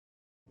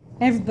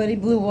Hey everybody,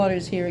 Blue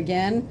Water's here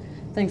again.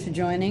 Thanks for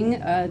joining.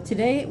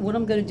 Today what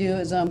I'm going to do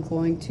is I'm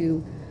going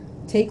to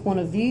take one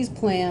of these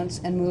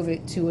plants and move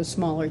it to a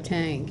smaller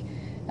tank.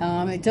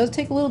 It does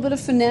take a little bit of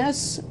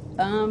finesse,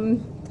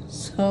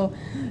 so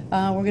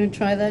we're going to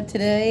try that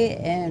today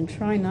and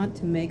try not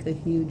to make a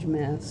huge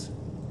mess.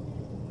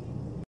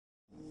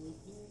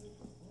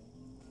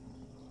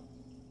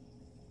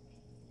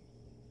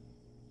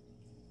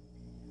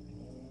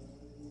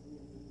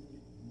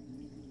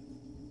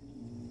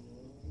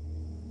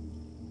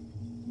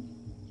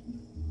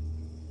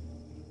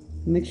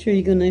 Make sure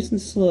you go nice and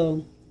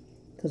slow,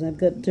 because I've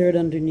got dirt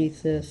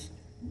underneath this.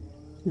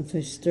 If I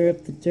stir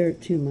up the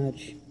dirt too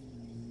much,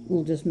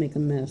 we'll just make a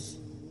mess.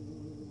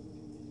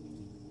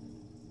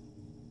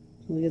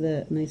 Look at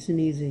that, nice and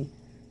easy.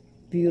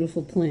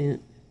 Beautiful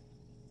plant.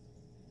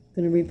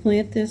 I'm going to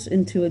replant this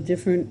into a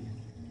different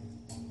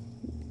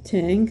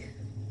tank.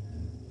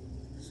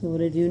 So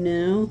what I do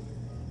now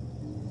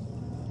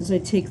is I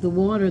take the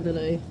water that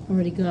I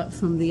already got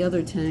from the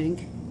other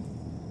tank,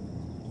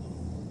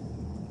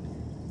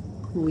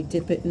 and we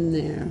dip it in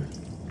there.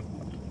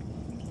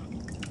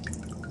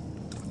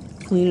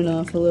 Clean it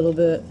off a little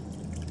bit.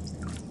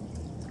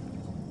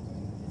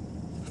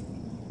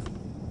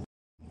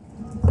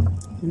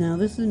 Now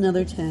this is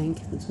another tank.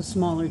 It's a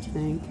smaller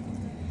tank.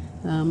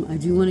 I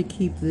do want to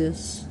keep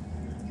this,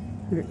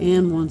 or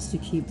Anne wants to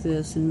keep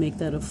this and make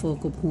that a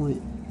focal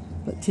point.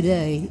 But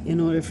today, in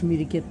order for me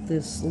to get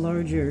this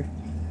larger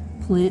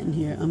plant in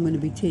here, I'm going to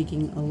be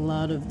taking a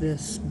lot of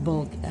this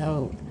bulk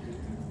out,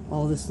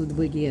 all this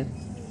Ludwigia.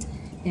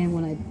 And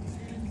when I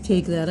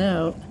take that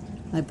out,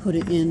 I put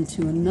it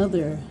into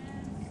another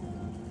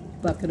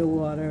bucket of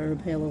water or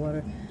pail of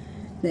water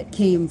that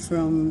came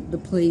from the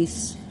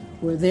place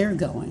where they're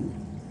going.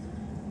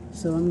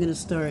 So I'm going to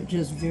start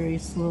just very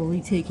slowly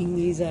taking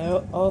these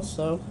out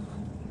also.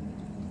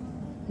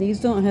 These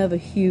don't have a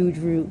huge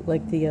root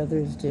like the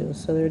others do,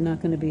 so they're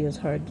not going to be as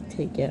hard to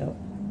take out.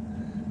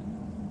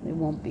 They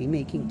won't be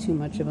making too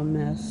much of a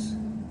mess.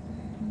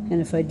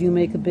 And if I do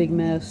make a big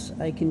mess,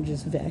 I can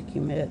just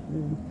vacuum it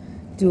and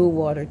do a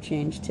water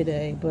change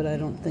today, but I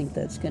don't think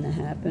that's going to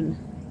happen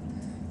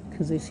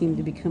because they seem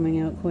to be coming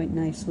out quite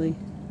nicely.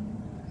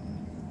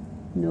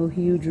 No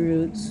huge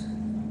roots,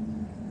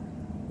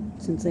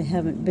 since they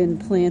haven't been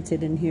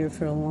planted in here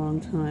for a long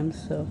time.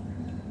 So,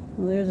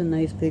 well, there's a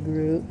nice big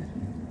root.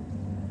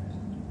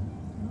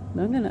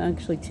 But I'm going to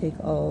actually take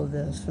all of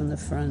this from the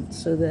front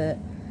so that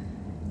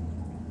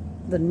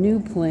the new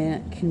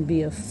plant can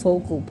be a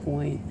focal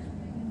point.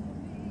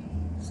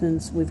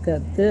 Since we've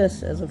got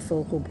this as a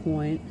focal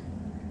point,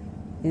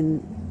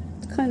 and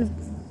it's kind of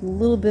a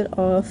little bit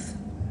off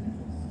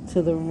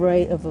to the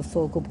right of a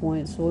focal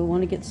point, so we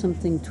want to get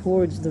something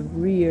towards the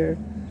rear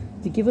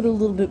to give it a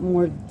little bit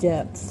more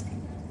depth.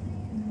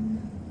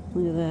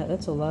 Look at that,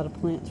 that's a lot of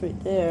plants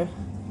right there.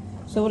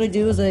 So what I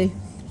do is I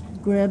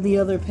grab the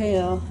other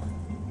pail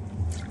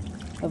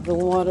of the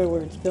water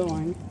where it's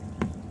going,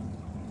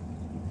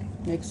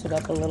 mix it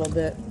up a little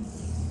bit.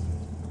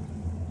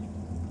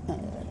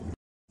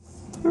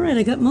 Alright,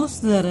 I got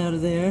most of that out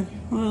of there.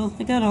 Well,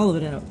 I got all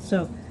of it out.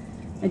 So,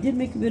 I did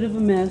make a bit of a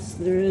mess.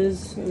 There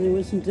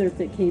was some dirt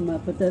that came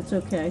up, but that's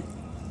okay.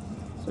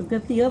 So I've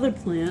got the other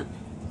plant.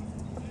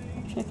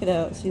 Check it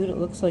out. See what it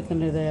looks like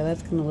under there.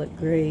 That's going to look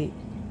great.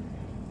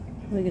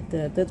 Look at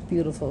that. That's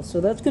beautiful.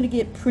 So that's going to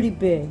get pretty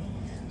big.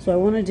 So what I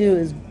want to do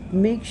is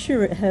make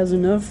sure it has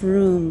enough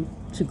room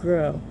to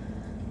grow.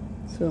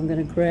 So I'm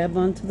going to grab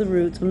onto the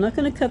roots. I'm not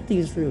going to cut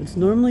these roots.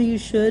 Normally you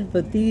should,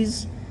 but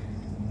these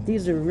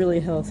are really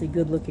healthy,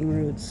 good-looking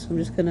roots. I'm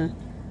just going to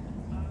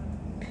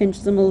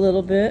pinch them a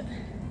little bit.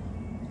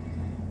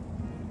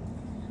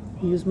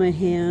 Use my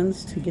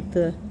hands to get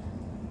the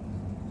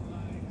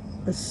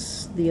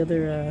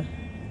other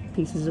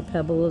pieces of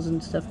pebbles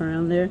and stuff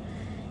around there.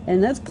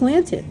 And that's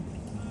planted.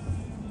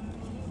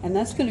 And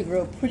that's going to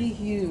grow pretty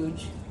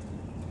huge,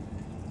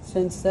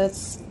 since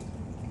that's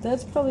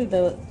probably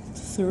about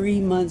 3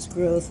 months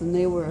growth, and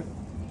they were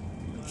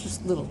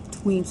just little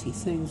tweensy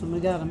things when we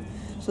got them.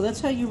 So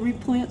that's how you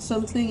replant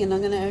something, and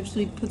I'm going to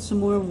actually put some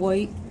more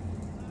white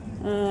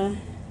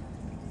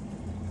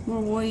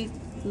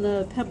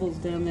pebbles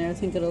down there. I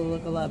think it'll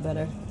look a lot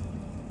better.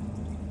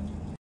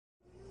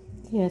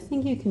 Yeah, I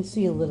think you can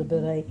see a little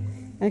bit. I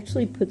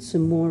actually put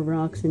some more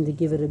rocks in to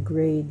give it a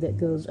grade that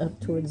goes up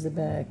towards the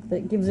back.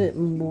 That gives it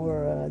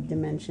more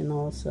dimension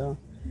also.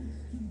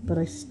 But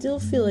I still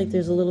feel like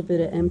there's a little bit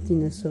of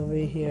emptiness over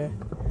here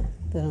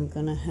that I'm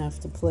going to have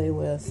to play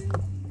with.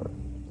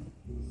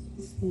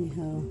 See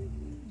how...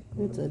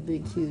 It's a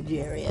big, huge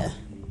area.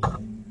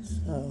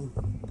 So,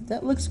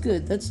 that looks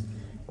good. That's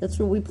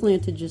what we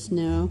planted just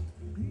now.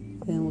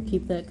 And we'll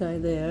keep that guy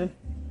there.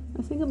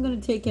 I think I'm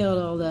going to take out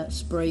all that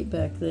Sprite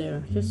back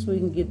there, just so we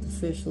can get the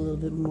fish a little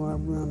bit more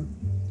room.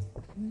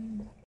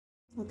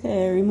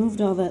 Okay, I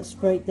removed all that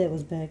Sprite that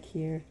was back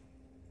here.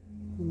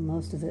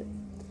 Most of it.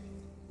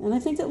 And I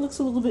think that looks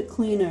a little bit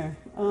cleaner.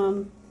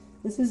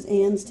 This is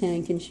Anne's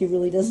tank, and she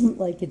really doesn't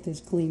like it this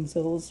clean,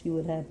 so we'll see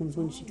what happens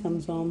when she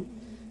comes home.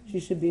 She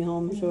should be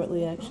home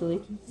shortly,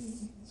 actually.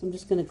 So I'm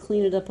just going to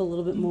clean it up a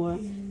little bit more.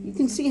 You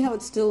can see how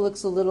it still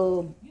looks a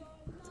little,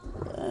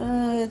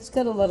 it's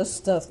got a lot of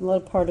stuff, a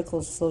lot of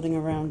particles floating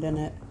around in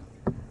it.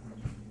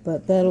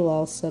 But that'll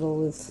all settle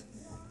with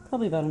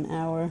probably about an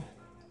hour.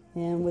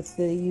 And with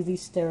the UV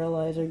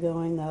sterilizer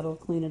going, that'll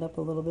clean it up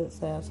a little bit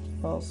faster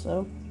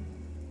also.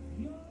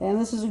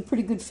 And this is a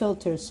pretty good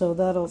filter, so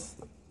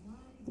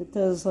it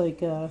does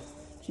like,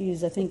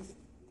 geez, I think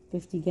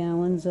 50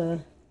 gallons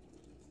an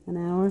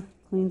hour,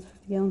 cleans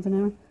 50 gallons an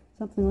hour,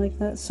 something like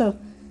that. So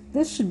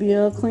this should be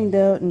all cleaned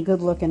out and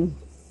good looking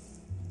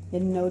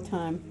in no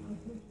time.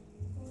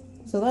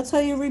 So that's how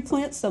you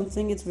replant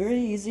something. It's very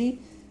easy.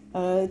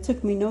 It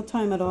took me no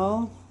time at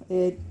all.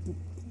 It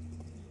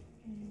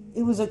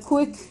was a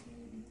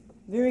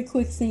very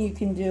quick thing you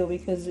can do,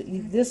 because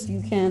this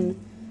you can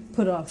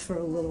put off for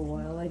a little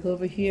while. Like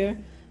over here,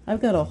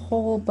 I've got a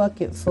whole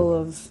bucket full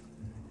of,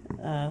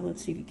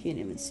 let's see if you can't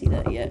even see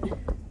that yet.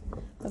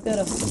 I've got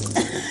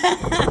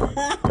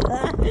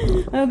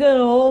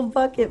a whole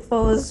bucket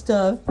full of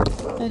stuff.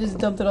 I just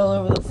dumped it all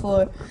over the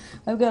floor.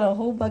 I've got a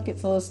whole bucket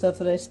full of stuff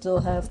that I still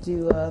have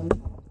to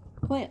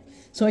plant.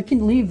 So I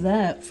can leave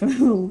that for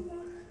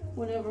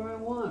whenever I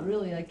want,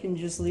 really. I can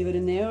just leave it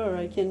in there, or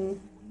I can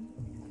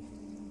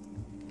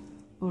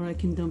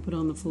dump it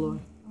on the floor.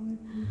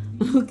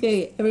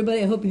 Okay,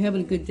 everybody, I hope you're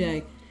having a good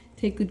day.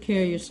 Take good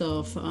care of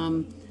yourself.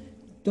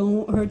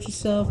 Don't hurt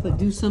yourself, but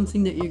do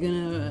something that you're going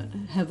to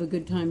have a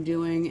good time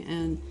doing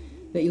and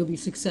that you'll be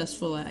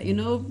successful at. You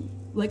know,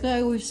 like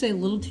I always say,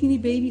 little teeny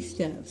baby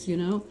steps, you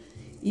know.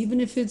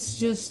 Even if it's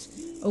just,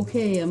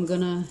 okay, I'm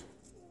going to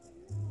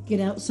get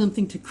out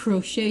something to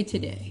crochet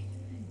today.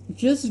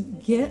 Just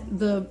get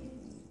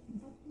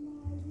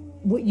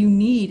what you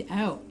need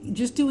out.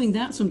 Just doing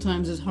that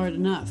sometimes is hard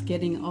enough,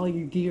 getting all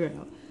your gear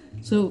out.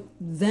 So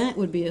that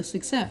would be a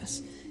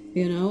success,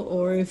 you know.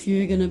 Or if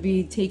you're going to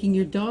be taking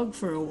your dog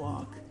for a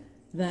walk,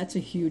 that's a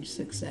huge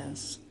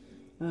success.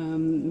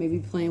 Maybe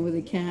playing with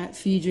a cat,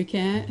 feed your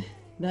cat,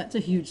 that's a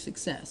huge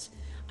success.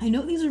 I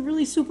know these are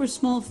really super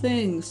small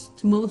things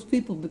to most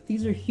people, but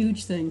these are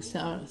huge things to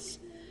us.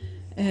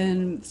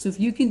 And so if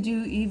you can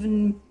do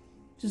even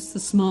just the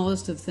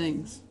smallest of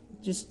things,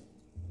 just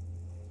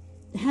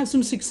have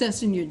some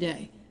success in your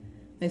day.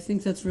 I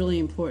think that's really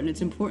important.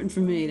 It's important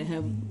for me to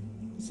have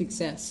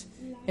success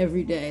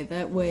every day.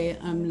 That way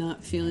I'm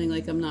not feeling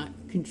like I'm not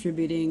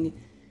contributing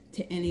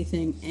to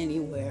anything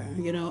anywhere.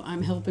 You know,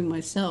 I'm helping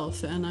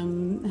myself and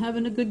I'm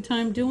having a good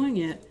time doing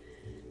it.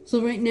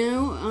 So right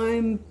now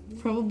I'm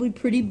probably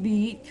pretty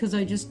beat because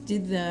I just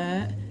did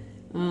that.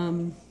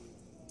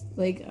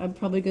 Like I'm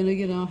probably gonna,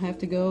 you know, have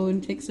to go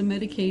and take some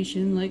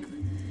medication like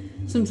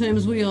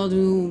sometimes we all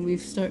do when we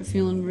start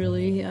feeling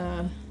really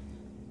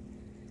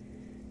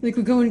like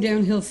we're going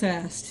downhill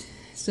fast.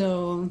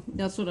 So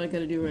that's what I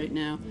gotta do right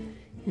now.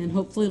 And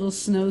hopefully it'll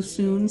snow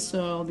soon,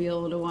 so I'll be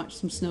able to watch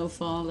some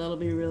snowfall. That'll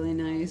be really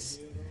nice.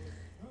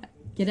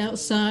 Get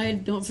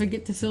outside. Don't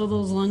forget to fill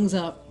those lungs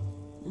up.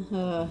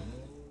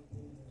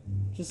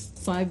 Just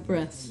 5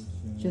 breaths.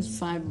 Just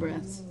 5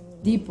 breaths.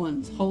 Deep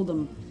ones. Hold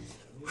them.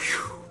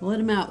 Let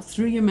them out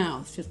through your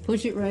mouth. Just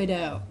push it right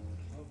out.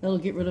 That'll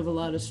get rid of a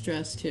lot of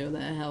stress too.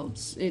 That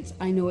helps.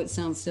 I know it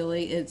sounds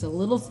silly. It's a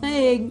little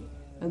thing.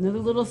 Another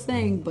little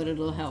thing, but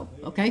it'll help.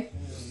 Okay?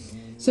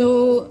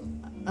 So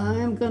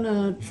I'm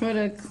gonna try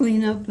to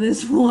clean up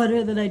this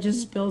water that I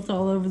just spilled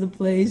all over the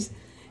place,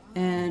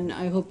 and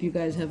I hope you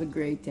guys have a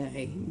great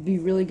day. Be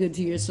really good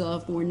to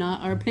yourself. We're not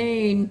our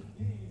pain.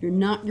 You're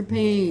not your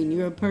pain.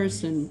 You're a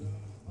person.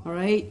 All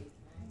right?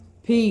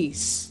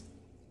 Peace.